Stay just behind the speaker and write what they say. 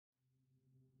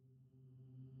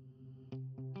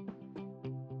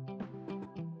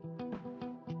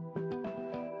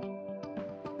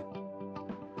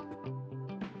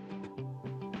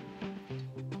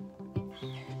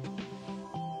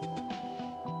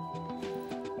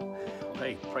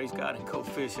Hey, praise God and go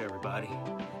fish, everybody.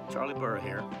 Charlie Burr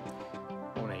here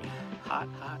on a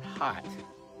hot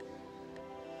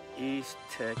East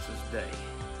Texas day.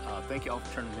 Thank y'all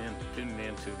for tuning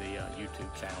in to the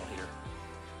YouTube channel here.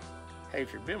 Hey,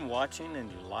 if you've been watching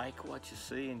and you like what you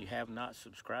see and you have not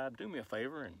subscribed, do me a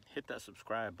favor and hit that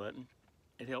subscribe button.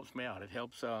 It helps me out. It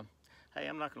helps, hey,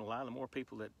 I'm not going to lie, the more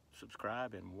people that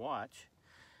subscribe and watch,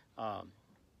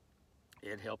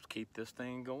 it helps keep this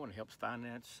thing going. It helps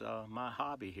finance my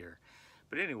hobby here.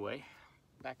 But anyway,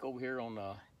 back over here on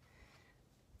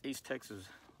East Texas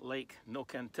Lake, No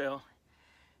Cantel.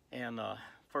 And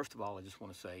first of all, I just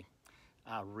want to say,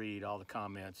 I read all the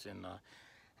comments, and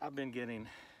I've been getting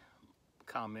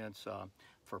comments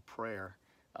for prayer.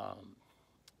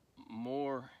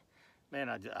 More, man,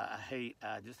 I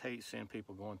just hate seeing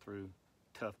people going through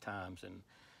tough times. And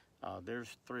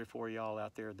there's 3 or 4 of y'all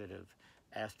out there that have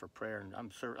asked for prayer, and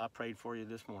I prayed for you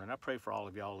this morning. I pray for all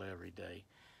of y'all every day.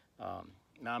 Now,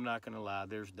 I'm not going to lie,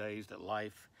 there's days that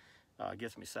life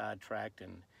gets me sidetracked,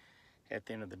 and at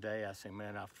the end of the day, I say,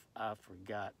 man, I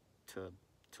forgot to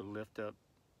lift up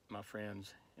my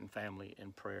friends and family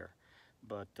in prayer.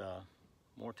 But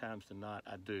more times than not,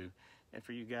 I do. And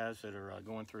for you guys that are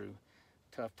going through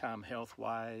tough time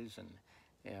health-wise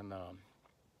and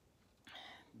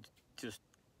just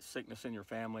sickness in your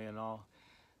family and all,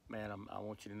 man, I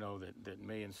want you to know that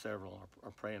me and several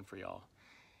are praying for y'all.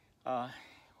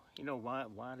 You know,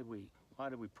 why do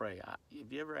we pray?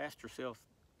 Have you ever asked yourself,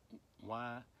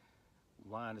 why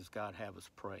does God have us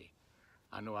pray?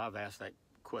 I know I've asked that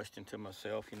question to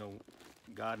myself. You know,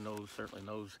 God certainly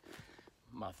knows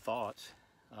my thoughts.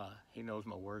 He knows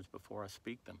my words before I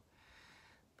speak them.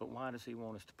 But why does he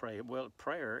want us to pray? Well,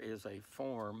 prayer is a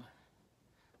form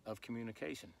of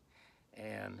communication.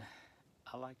 And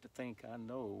I like to think I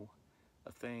know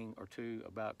a thing or two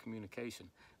about communication.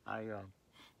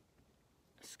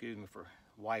 Excuse me for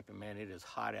wiping, man, it is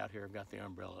hot out here. I've got the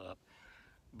umbrella up.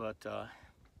 But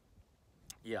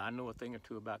yeah, I know a thing or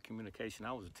two about communication.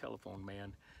 I was a telephone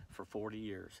man for 40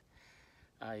 years.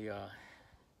 I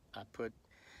put,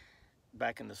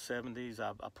 back in the 70s,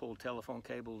 I pulled telephone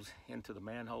cables into the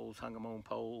manholes, hung them on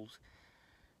poles,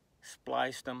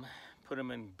 spliced them, put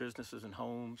them in businesses and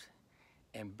homes.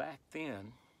 And back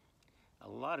then, a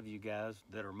lot of you guys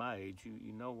that are my age,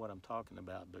 you know what I'm talking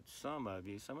about. But some of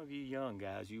you young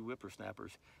guys, you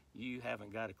whippersnappers, you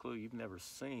haven't got a clue. You've never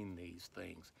seen these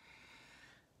things.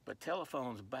 But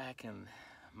telephones back in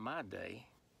my day,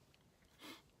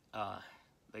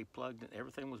 they plugged in,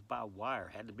 everything was by wire,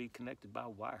 had to be connected by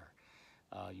wire.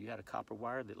 You had a copper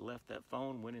wire that left that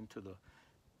phone, went into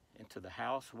the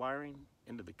house wiring,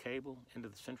 into the cable, into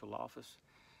the central office,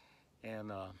 and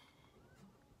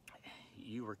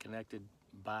you were connected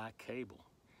by cable.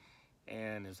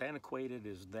 And as antiquated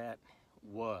as that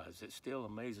was, it still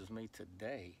amazes me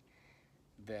today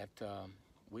that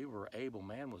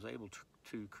man was able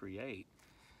to create,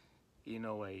 you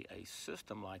know, a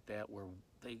system like that where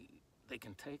they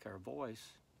can take our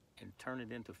voice and turn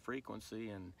it into frequency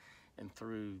and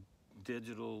through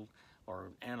digital or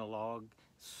analog,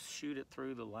 shoot it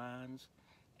through the lines,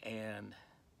 and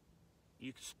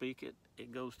you can speak it,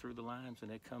 it goes through the lines, and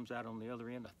it comes out on the other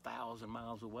end 1,000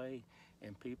 miles away,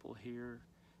 and people hear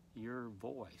your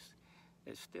voice.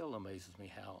 It still amazes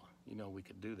me how, you know, we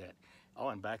could do that. Oh,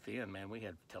 and back then, man, we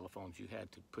had telephones. You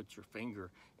had to put your finger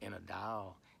in a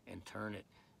dial and turn it,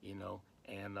 you know.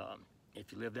 And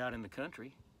if you lived out in the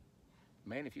country,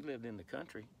 man,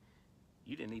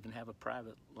 you didn't even have a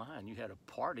private line. You had a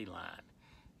party line.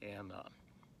 And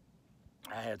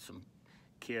I had some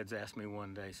kids ask me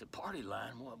one day, said, "Party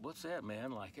line? What's that,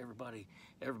 man? Like everybody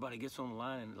gets on the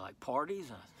line and like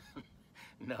parties?"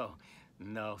 No.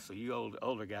 So you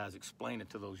older guys, explain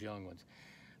it to those young ones.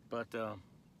 But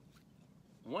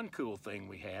one cool thing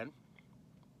we had,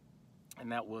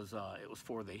 and that was it was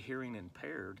for the hearing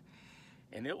impaired,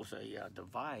 and it was a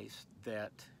device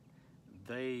that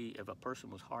if a person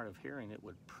was hard of hearing, it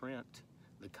would print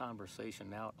the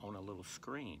conversation out on a little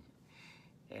screen.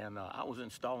 And I was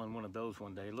installing one of those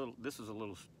one day. This is a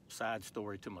little side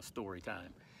story to my story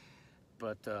time.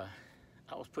 But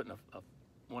I was putting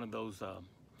one of those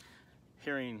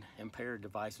hearing impaired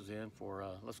devices in for,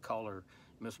 let's call her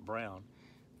Miss Brown,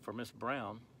 for Miss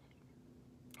Brown,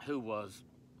 who was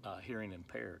hearing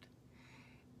impaired.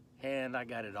 And I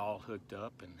got it all hooked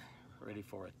up and ready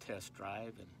for a test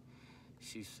drive. And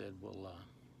she said, well,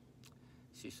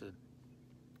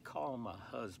 call my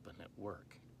husband at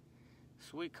work.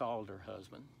 So we called her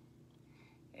husband,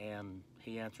 and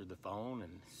he answered the phone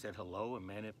and said hello, and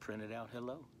man, it printed out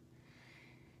hello.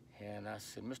 And I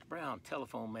said, "Mr. Brown,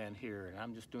 telephone man here, and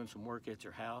I'm just doing some work at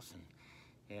your house,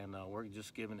 and we're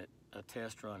just giving it a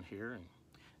test run here, and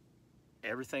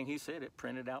everything he said, it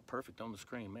printed out perfect on the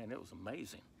screen. Man, it was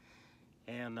amazing.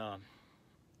 And a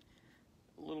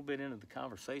little bit into the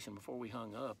conversation before we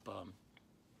hung up,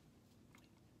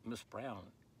 Miss Brown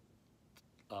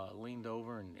leaned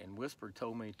over and whispered,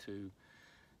 told me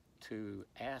to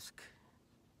ask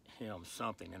him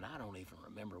something, and I don't even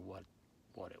remember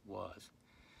what it was.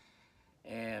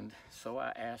 And so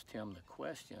I asked him the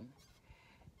question,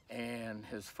 and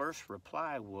his first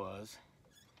reply was,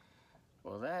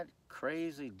 well, that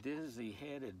crazy,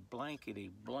 dizzy-headed,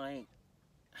 blankety-blank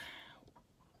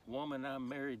woman I'm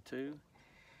married to,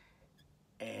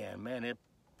 and man, it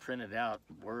printed out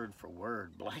word for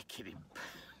word, blankety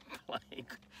blank.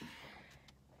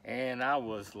 And I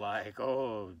was like,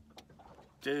 oh,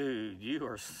 dude, you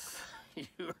are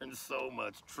in so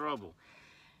much trouble.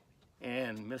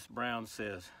 And Miss Brown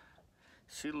says,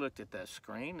 she looked at that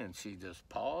screen and she just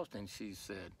paused and she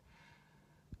said,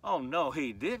 oh, no,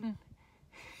 he didn't.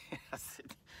 I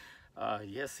said,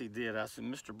 yes, he did. I said,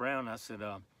 Mr. Brown, I said,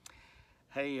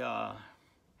 hey, I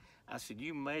said,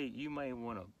 you may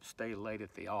want to stay late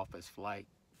at the office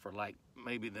for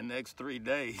maybe the next 3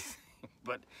 days.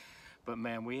 but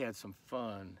man, we had some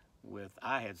fun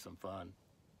I had some fun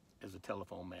as a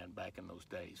telephone man back in those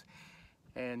days.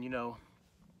 And you know,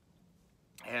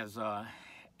 as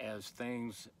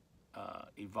things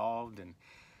evolved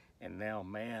and now,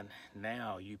 man,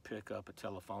 now you pick up a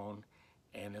telephone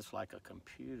and it's like a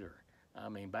computer. I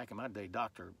mean, back in my day,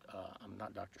 I'm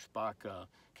not Dr. Spock,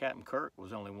 Captain Kirk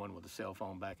was the only one with a cell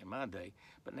phone back in my day.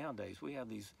 But nowadays, we have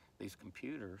these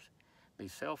computers,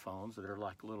 these cell phones that are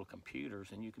like little computers,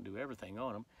 and you can do everything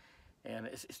on them. And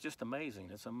it's just amazing.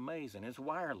 It's amazing. It's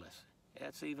wireless.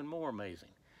 That's even more amazing.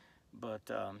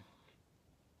 But,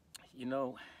 you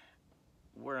know,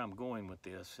 where I'm going with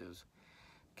this is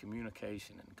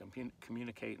communication and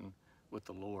communicating with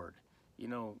the Lord. You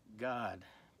know, God,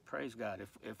 praise God,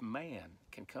 if man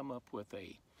can come up with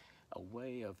a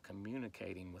way of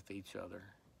communicating with each other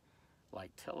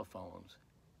like telephones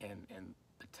and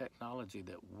the technology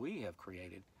that we have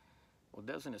created, well,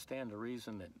 doesn't it stand to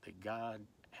reason that God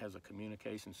has a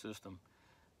communication system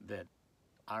that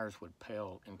ours would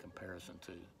pale in comparison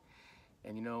to?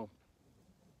 And you know,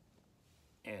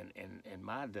 in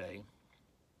my day,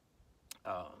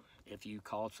 if you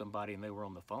called somebody and they were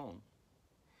on the phone,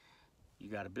 you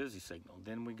got a busy signal.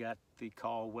 Then we got the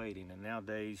call waiting, and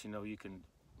nowadays, you know, you can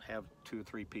have 2 or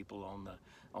 3 people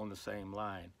on the same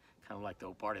line, kind of like the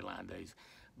old party line days.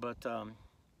 But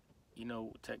you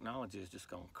know, technology has just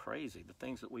gone crazy. The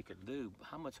things that we could do,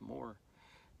 how much more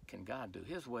can God do?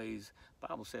 His ways, the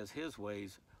Bible says, His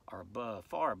ways are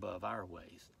far above our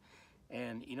ways.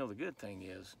 And you know, the good thing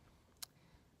is,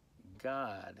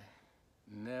 God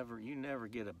you never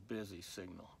get a busy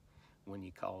signal when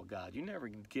you call God. You never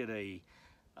get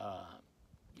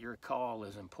your call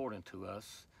is important to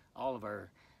us. All of our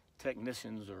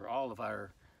technicians or all of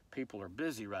our people are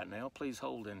busy right now. Please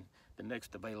hold, and the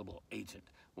next available agent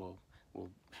will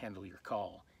handle your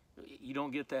call. You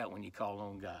don't get that when you call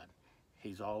on God.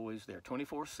 He's always there,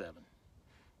 24/7.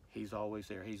 He's always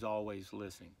there. He's always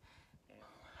listening.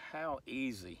 How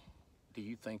easy do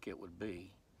you think it would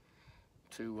be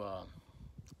to,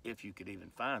 if you could even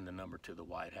find the number to the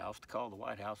White House, to call the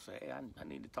White House and say, hey, I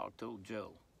need to talk to old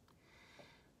Joe?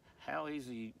 How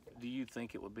easy do you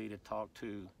think it would be to talk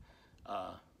to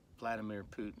Vladimir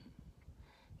Putin,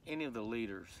 any of the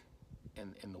leaders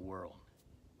in the world?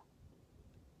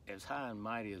 As high and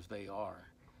mighty as they are,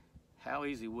 how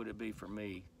easy would it be for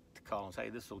me to call and say, hey,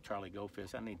 this is old Charlie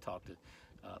Goldfish, I need to talk to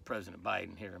President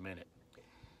Biden here in a minute?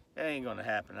 That ain't gonna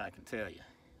happen, I can tell you.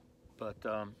 But,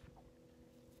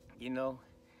 you know,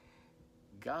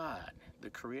 God, the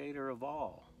creator of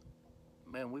all,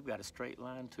 man, we've got a straight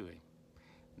line to Him.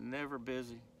 Never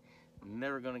busy,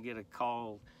 never gonna get a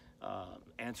call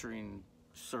answering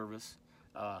service.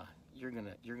 You're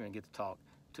gonna get to talk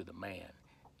to the man.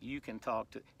 You can talk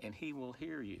to, and He will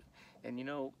hear you. And you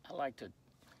know, I like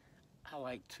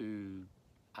to,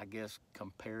 I guess,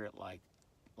 compare it like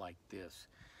this.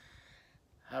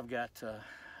 I've got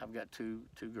two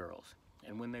girls,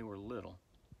 and when they were little,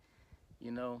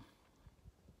 you know,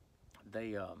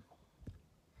 they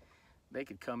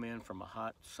could come in from a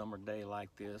hot summer day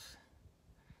like this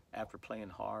after playing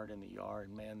hard in the yard,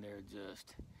 and man, they're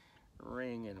just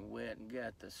wringing wet and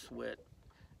got the sweat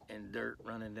and dirt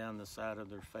running down the side of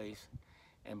their face.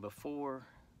 And before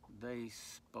they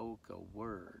spoke a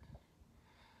word,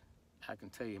 I can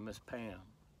tell you Miss Pam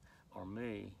or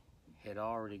me had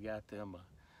already got them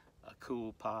a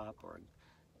cool pop or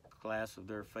a glass of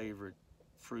their favorite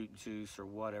fruit juice or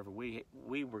whatever. We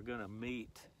were gonna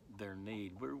meet their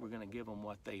need. We were going to give them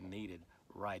what they needed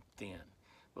right then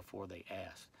before they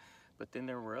asked. But then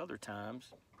there were other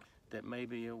times that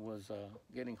maybe it was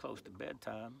getting close to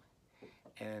bedtime,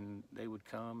 and they would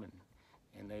come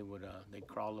and they'd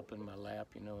crawl up in my lap,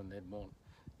 you know, and they'd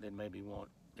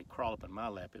crawl up in my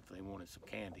lap if they wanted some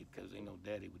candy, because they know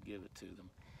Daddy would give it to them.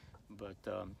 But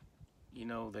you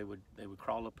know, they would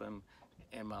crawl up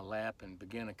in my lap and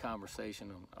begin a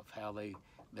conversation of how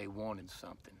they wanted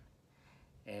something.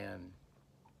 And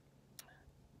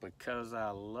because I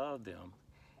loved them,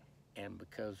 and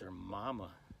because their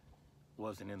mama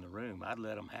wasn't in the room, I'd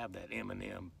let them have that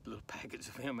M&M, little package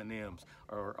of M&Ms,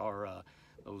 or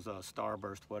those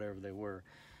Starburst, whatever they were.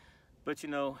 But you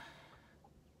know,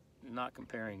 not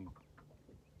comparing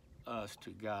us to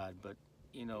God, but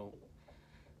you know,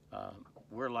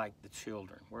 we're like the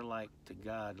children. We're like to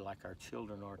God like our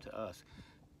children are to us.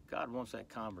 God wants that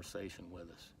conversation with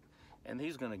us, and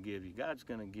He's going to give you. God's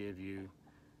going to give you.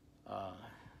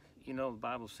 You know, the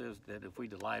Bible says that if we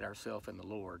delight ourselves in the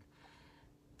Lord,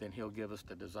 then He'll give us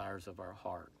the desires of our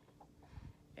heart.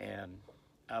 And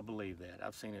I believe that.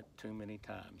 I've seen it too many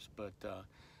times. But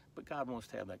God wants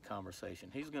to have that conversation.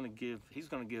 He's going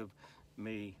to give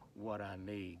me what I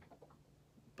need.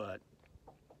 But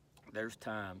there's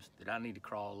times that I need to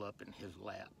crawl up in His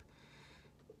lap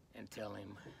and tell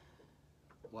Him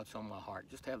what's on my heart.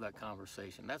 Just have that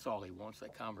conversation. That's all He wants,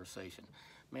 that conversation.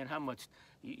 Man, how much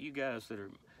you guys that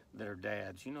are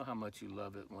dads, you know how much you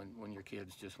love it when your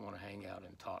kids just want to hang out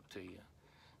and talk to you,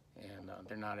 and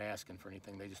they're not asking for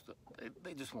anything.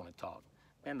 They just want to talk.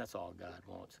 Man, that's all God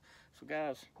wants. So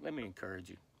guys, let me encourage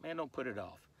you. Man, don't put it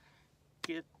off.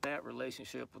 Get that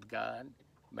relationship with God.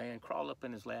 Man, crawl up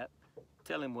in His lap.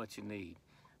 Tell Him what you need.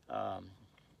 Now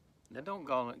don't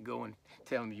go and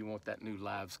tell Him you want that new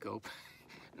live scope.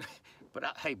 But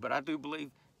I do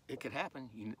believe it could happen.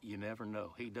 You never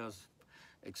know. He does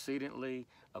exceedingly,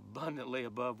 abundantly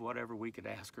above whatever we could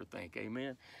ask or think.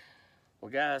 Amen. Well,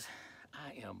 guys,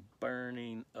 I am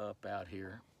burning up out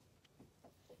here,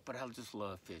 but I just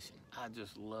love fishing. I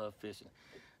just love fishing.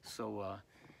 So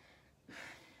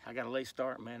I got a late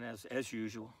start, man, as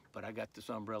usual, but I got this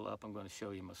umbrella up. I'm going to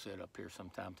show you my setup here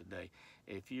sometime today.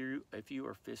 If you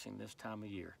are fishing this time of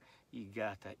year, you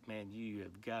got that, man. You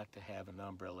have got to have an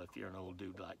umbrella if you're an old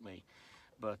dude like me.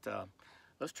 But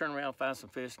let's turn around, find some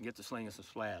fish, and get to slinging some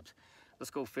slabs. Let's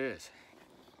go fish.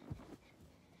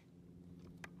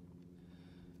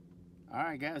 All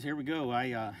right, guys, here we go.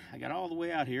 I got all the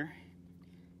way out here,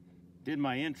 did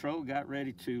my intro, got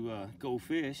ready to go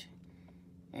fish,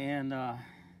 and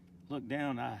looked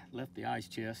down. I left the ice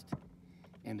chest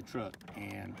in the truck,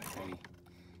 and hey,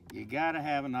 you gotta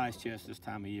have an ice chest this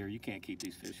time of year. You can't keep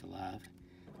these fish alive.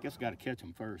 Guess I gotta catch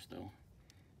them first, though.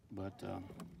 But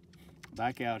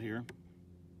back out here.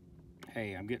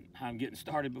 Hey, I'm getting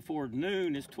started before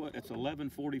noon. It's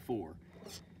 11:44.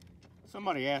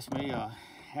 Somebody asked me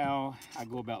how I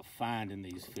go about finding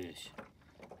these fish.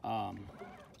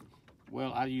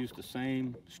 Well, I use the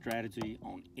same strategy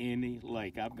on any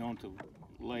lake. I've gone to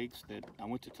lakes that I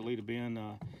went to Toledo Bend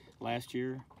last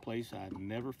year, place I'd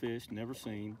never fished, never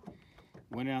seen.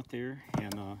 Went out there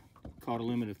and caught a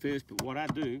limited fish. But what I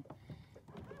do,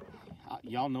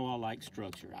 y'all know I like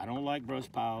structure. I don't like brush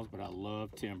piles, but I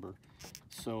love timber.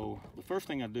 So the first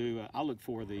thing I do, I look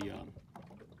for the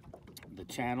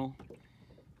channel,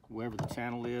 wherever the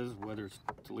channel is, whether it's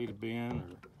Toledo Bend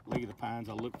or Lake of the Pines.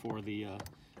 I look for the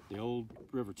old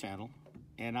river channel,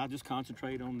 and I just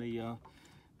concentrate on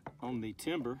the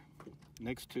timber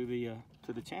next to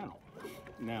the channel.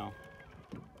 Now,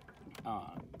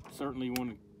 certainly you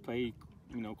want to pay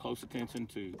close attention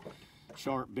to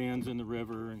sharp bends in the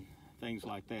river and things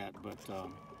like that. But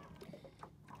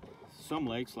some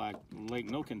lakes, like Lake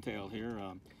No-Can-Tell here,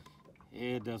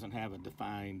 it doesn't have a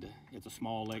defined. It's a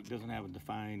small lake, doesn't have a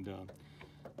defined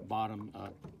bottom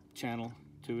channel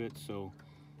to it. So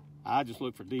I just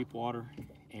look for deep water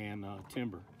and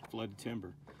timber, flooded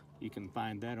timber. You can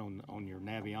find that on your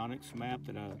Navionics map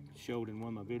that I showed in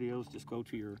one of my videos. Just go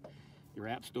to your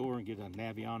app store and get a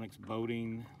Navionics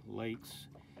boating lakes.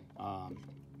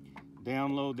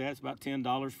 Download that. It's about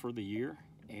 $10 for the year,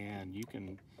 and you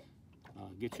can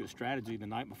get you a strategy the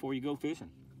night before you go fishing.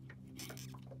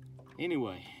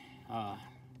 Anyway, I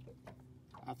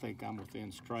think I'm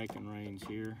within striking range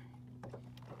here.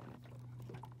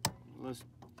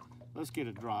 Let's get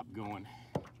a drop going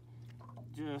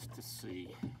just to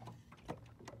see.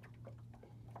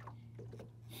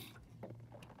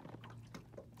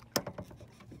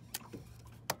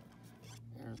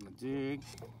 There's my jig.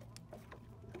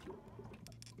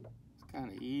 Let's kind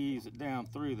of ease it down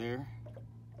through there.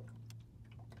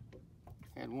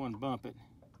 Had one bump it.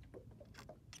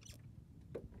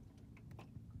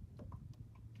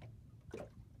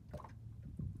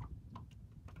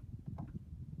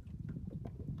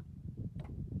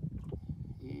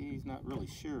 really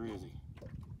sure, is he?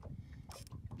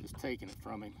 Just taking it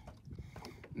from him.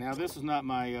 Now this is not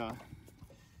my, I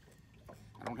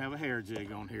don't have a hair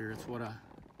jig on here. It's what I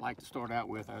like to start out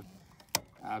with.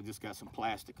 I've just got some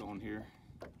plastic on here.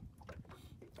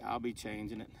 I'll be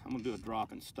changing it. I'm gonna do a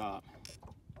drop and stop.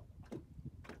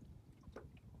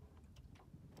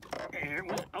 There it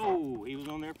went. Oh, he was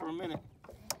on there for a minute.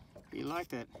 He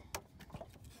liked that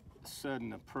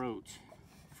sudden approach.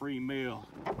 Free meal.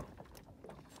 Let's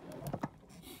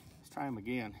try him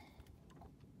again.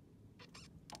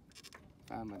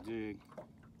 Find my jig.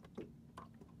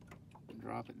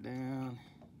 Drop it down.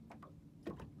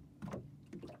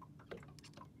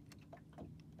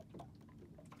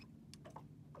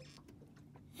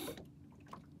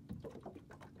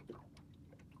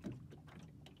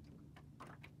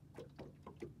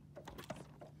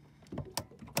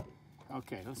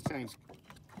 Okay, let's change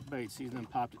baits. He's done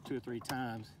popped it 2 or 3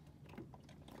 times.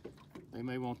 They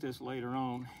may want this later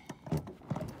on.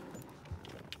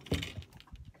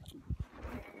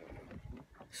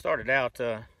 Started out,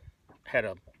 had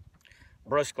a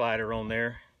brush glider on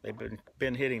there. They've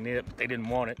been hitting it, but they didn't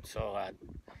want it, so I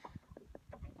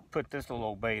put this little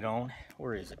old bait on.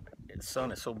 Where is it? The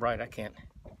sun is so bright I can't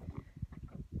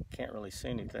really see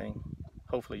anything.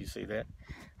 Hopefully you see that.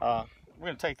 We're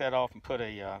gonna take that off and put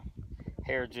a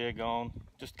hair jig on.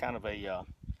 Just kind of a,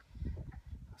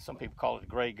 some people call it a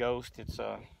gray ghost. It's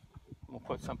we'll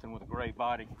put something with a gray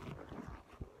body,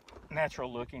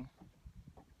 natural looking.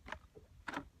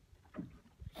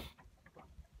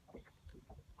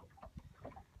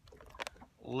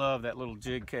 Love that little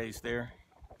jig case there.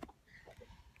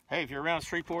 Hey, if you're around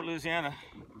Shreveport, Louisiana,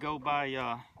 go by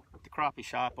the crappie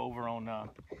shop over on,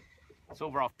 it's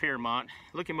over off Piermont.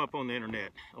 Look him up on the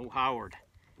internet, old Howard,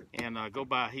 and go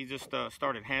by. He just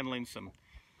started handling some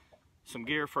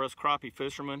gear for us crappie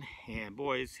fishermen, and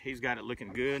boys, he's got it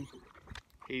looking good.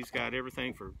 He's got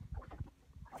everything from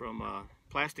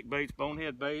plastic baits,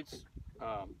 bonehead baits,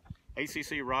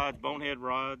 ACC rods, bonehead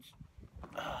rods,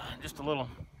 just a little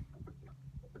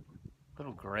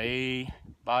gray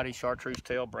body, chartreuse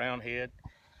tail, brown head.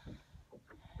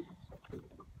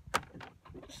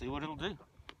 See what it'll do.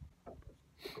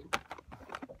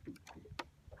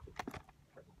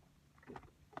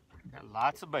 Got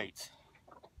lots of baits.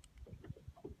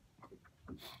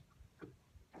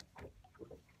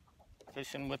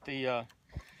 Fishing with the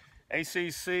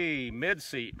ACC mid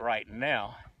seat right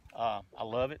now. I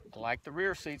love it. I like the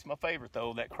rear seat's my favorite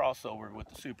though, that crossover with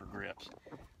the super grips.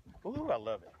 Ooh, I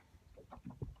love it.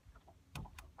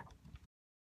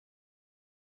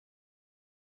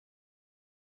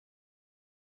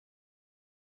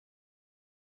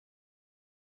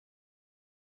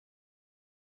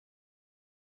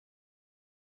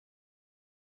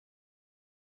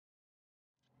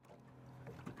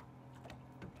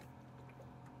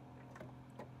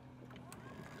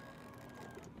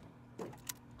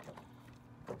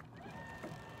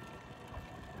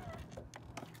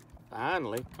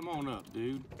 Finally, come on up,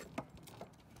 dude.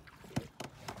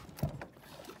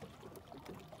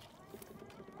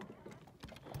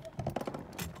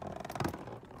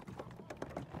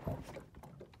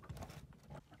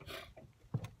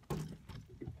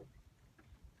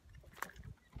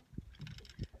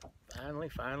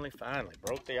 Finally,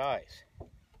 broke the ice.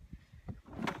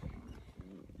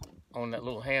 On that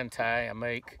little hand tie I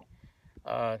make,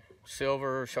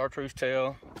 silver, chartreuse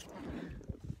tail.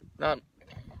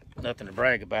 Nothing to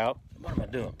brag about. What am I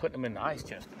doing? Putting them in the ice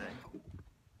chest today.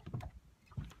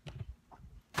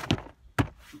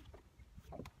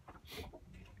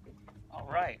 All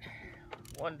right,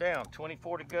 one down,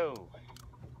 24 to go.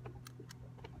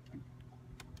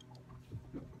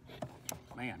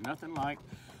 Man, nothing like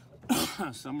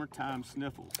summertime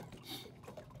sniffles.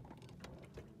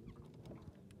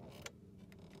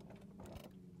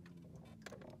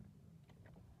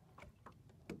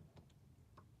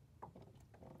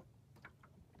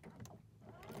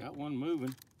 Got one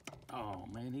moving. Oh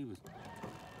man, he was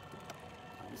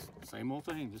same old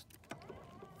thing, just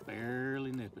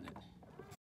barely nipping it.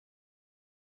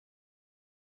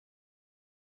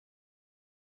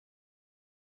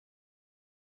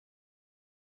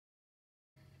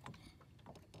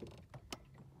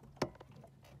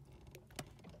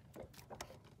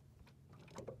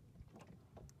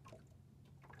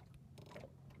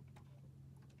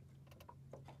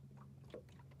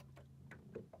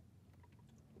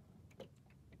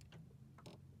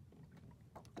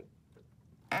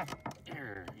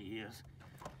 There he is.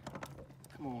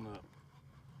 Come on up.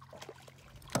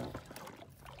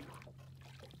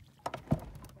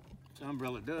 This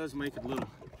umbrella does make it a little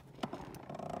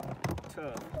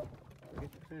tough to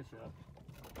get the fish up.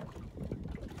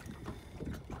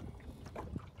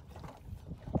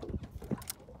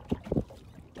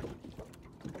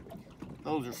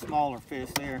 Those are smaller fish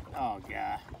there. Oh,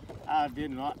 God. I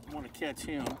did not want to catch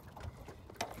him.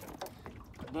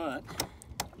 But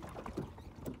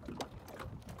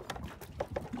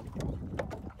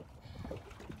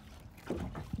I'll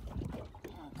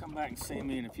come back and see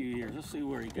me in a few years. Let's see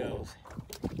where he goes.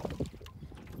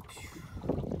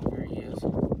 There he is.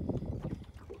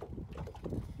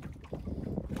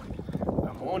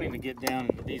 I'm wanting to get down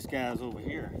into these guys over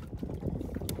here.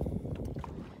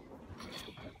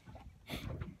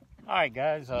 All right,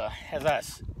 guys, as I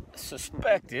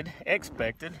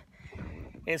expected,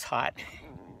 it's hot,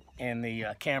 and the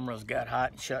cameras got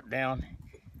hot and shut down.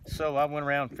 So I went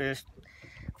around and fished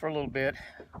for a little bit,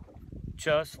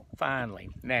 just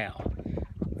finally now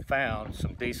found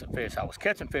some decent fish. I was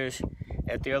catching fish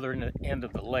at the other end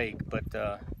of the lake, but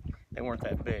they weren't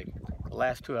that big. The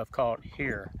last two I've caught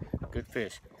here, good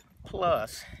fish.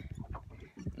 Plus,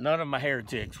 none of my hair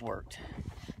jigs worked.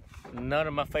 None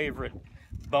of my favorite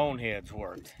boneheads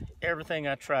worked. Everything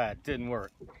I tried didn't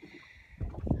work.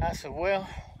 I said, well,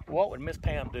 what would Miss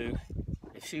Pam do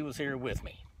if she was here with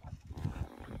me?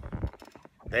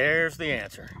 There's the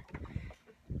answer.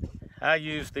 I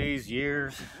used these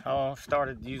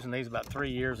started using these about 3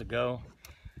 years ago,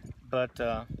 but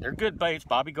they're good baits,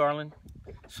 Bobby Garland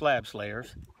slab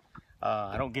slayers.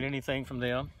 I don't get anything from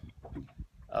them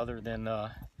other than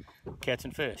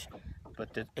catching fish,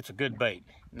 but it's a good bait.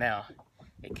 Now,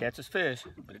 it catches fish,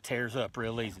 but it tears up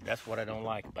real easy. That's what I don't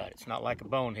like about it. It's not like a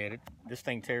boneheaded. This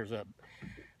thing tears up,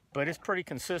 but it's pretty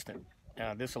consistent,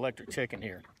 this electric chicken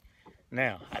here.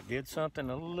 Now, I did something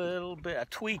a little bit, I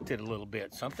tweaked it a little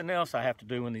bit. Something else I have to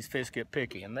do when these fish get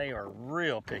picky, and they are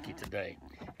real picky today.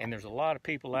 And there's a lot of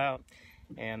people out,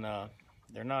 and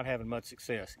they're not having much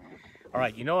success. All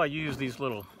right, you know I use these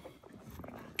little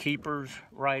keepers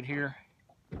right here.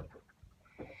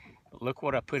 Look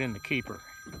what I put in the keeper.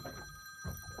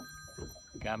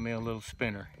 Got me a little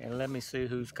spinner, and let me see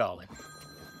who's calling.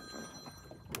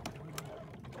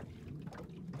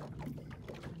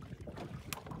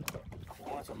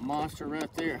 Oh, that's a monster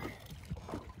right there.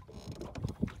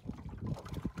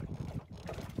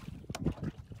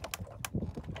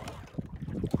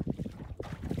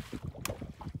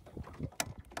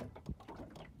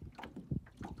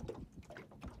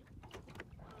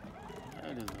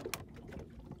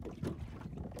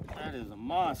 That is a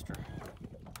monster.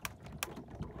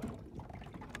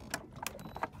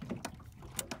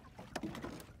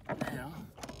 Now,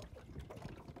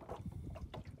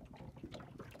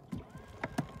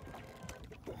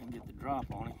 I can get the drop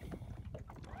on him.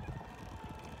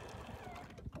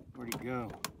 Where'd he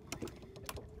go?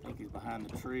 I think he's behind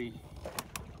the tree.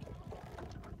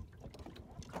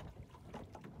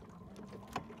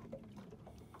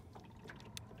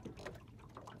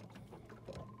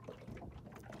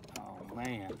 Oh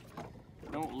man,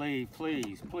 don't leave,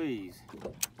 please, please.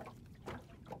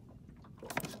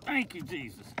 Thank you,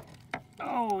 Jesus.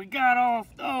 Oh, he got off.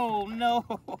 Oh, no.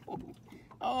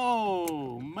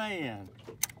 Oh, man.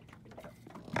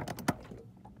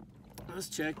 Let's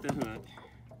check the hook.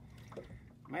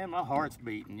 Man, my heart's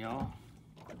beating, y'all.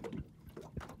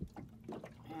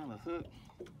 Man, the hook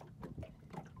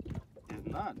is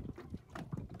not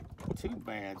too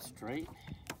bad straight.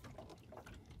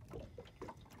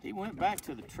 He went back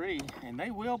to the tree, and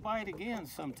they will bite again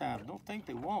sometimes. Don't think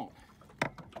they won't.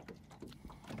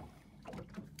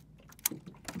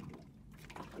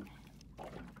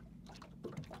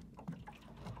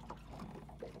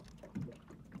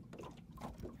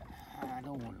 I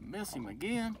don't want to miss him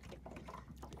again.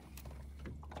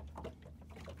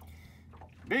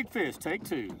 Big fish, take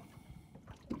two.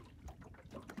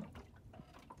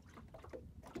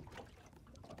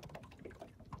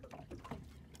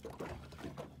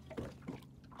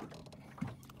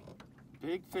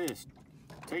 Big fish,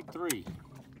 take three.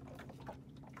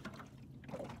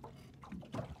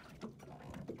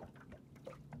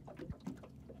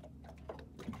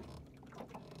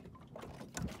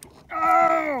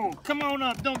 Oh, come on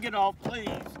up, don't get off, please.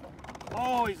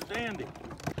 Oh, he's a dandy.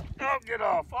 Don't get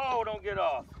off, oh, don't get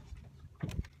off.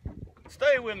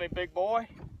 Stay with me, big boy.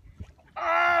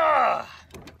 Ah!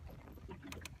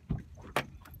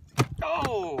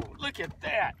 Oh, look at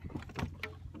that.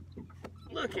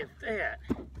 Look at that.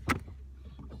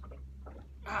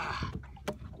 Ah,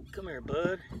 come here,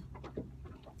 bud.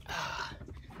 Ah,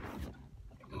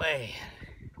 man.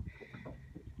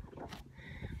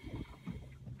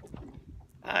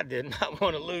 I did not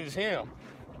want to lose him.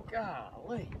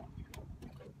 Golly.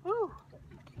 Whew.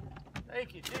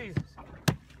 Thank you, Jesus.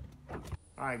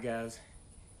 All right, guys.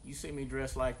 You see me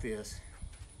dressed like this.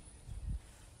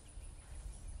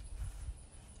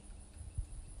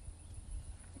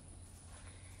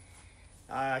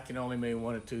 I can only mean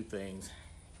one of two things.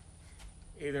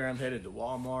 Either I'm headed to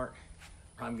Walmart or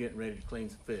I'm getting ready to clean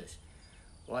some fish.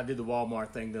 Well, I did the Walmart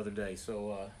thing the other day,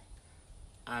 so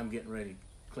I'm getting ready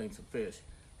to clean some fish.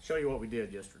 Show you what we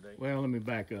did yesterday. Well, let me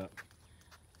back up.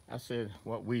 I said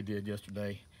what we did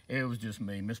yesterday. It was just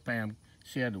me. Miss Pam,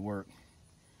 she had to work.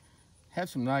 Had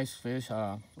some nice fish,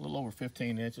 a little over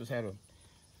 15 inches. Had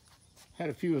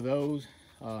a few of those,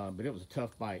 but it was a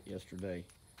tough bite yesterday.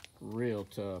 Real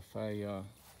tough. I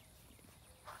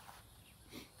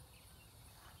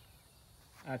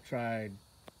tried,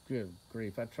 good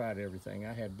grief, I tried everything.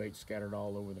 I had bait scattered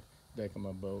all over the deck of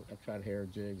my boat. I tried hair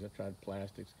jigs, I tried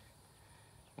plastics.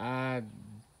 I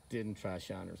didn't try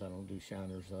shiners. I don't do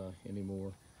shiners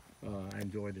anymore. I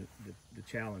enjoyed the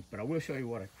challenge, but I will show you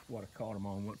what I caught them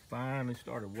on, what finally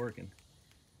started working.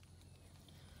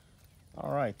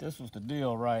 All right, this was the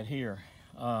deal right here.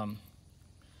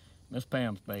 Miss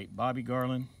Pam's bait, Bobby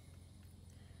Garland,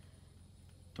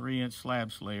 3-inch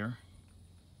slab slayer.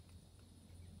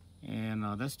 And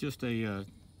that's just a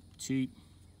cheap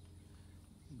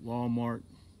Walmart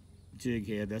jig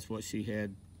head. That's what she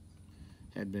had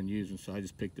been using, so I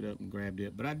just picked it up and grabbed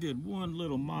it. But I did one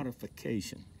little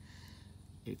modification.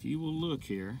 If you will look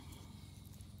here,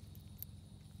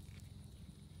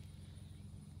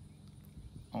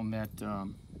 on that,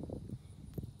 no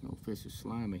fish is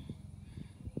slimy.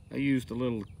 I used a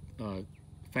little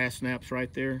fast snaps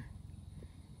right there,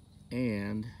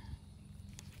 and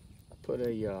put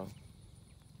a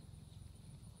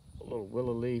little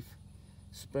willow leaf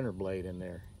spinner blade in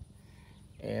there,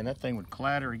 and that thing would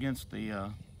clatter against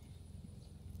the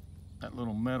that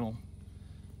little metal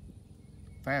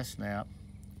fast snap.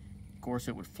 Of course,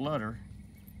 it would flutter,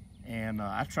 and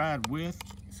I tried with,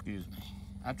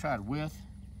 I tried with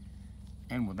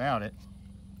and without it,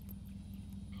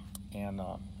 and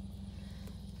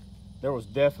there was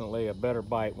definitely a better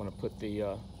bite when I put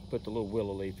the little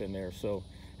willow leaf in there. So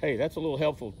hey, that's a little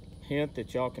helpful hint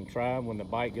that y'all can try when the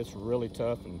bite gets really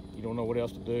tough and you don't know what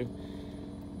else to do.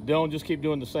 Don't just keep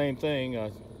doing the same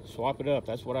thing. Swap it up.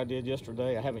 That's what I did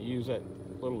yesterday. I haven't used that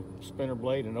little spinner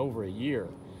blade in over a year.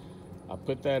 I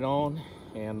put that on,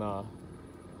 and I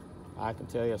can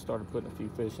tell you I started putting a few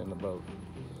fish in the boat.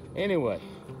 Anyway,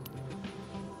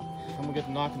 I'm gonna get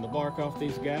to knocking the bark off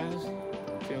these guys.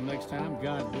 Until next time,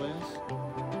 God bless.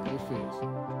 Go fish.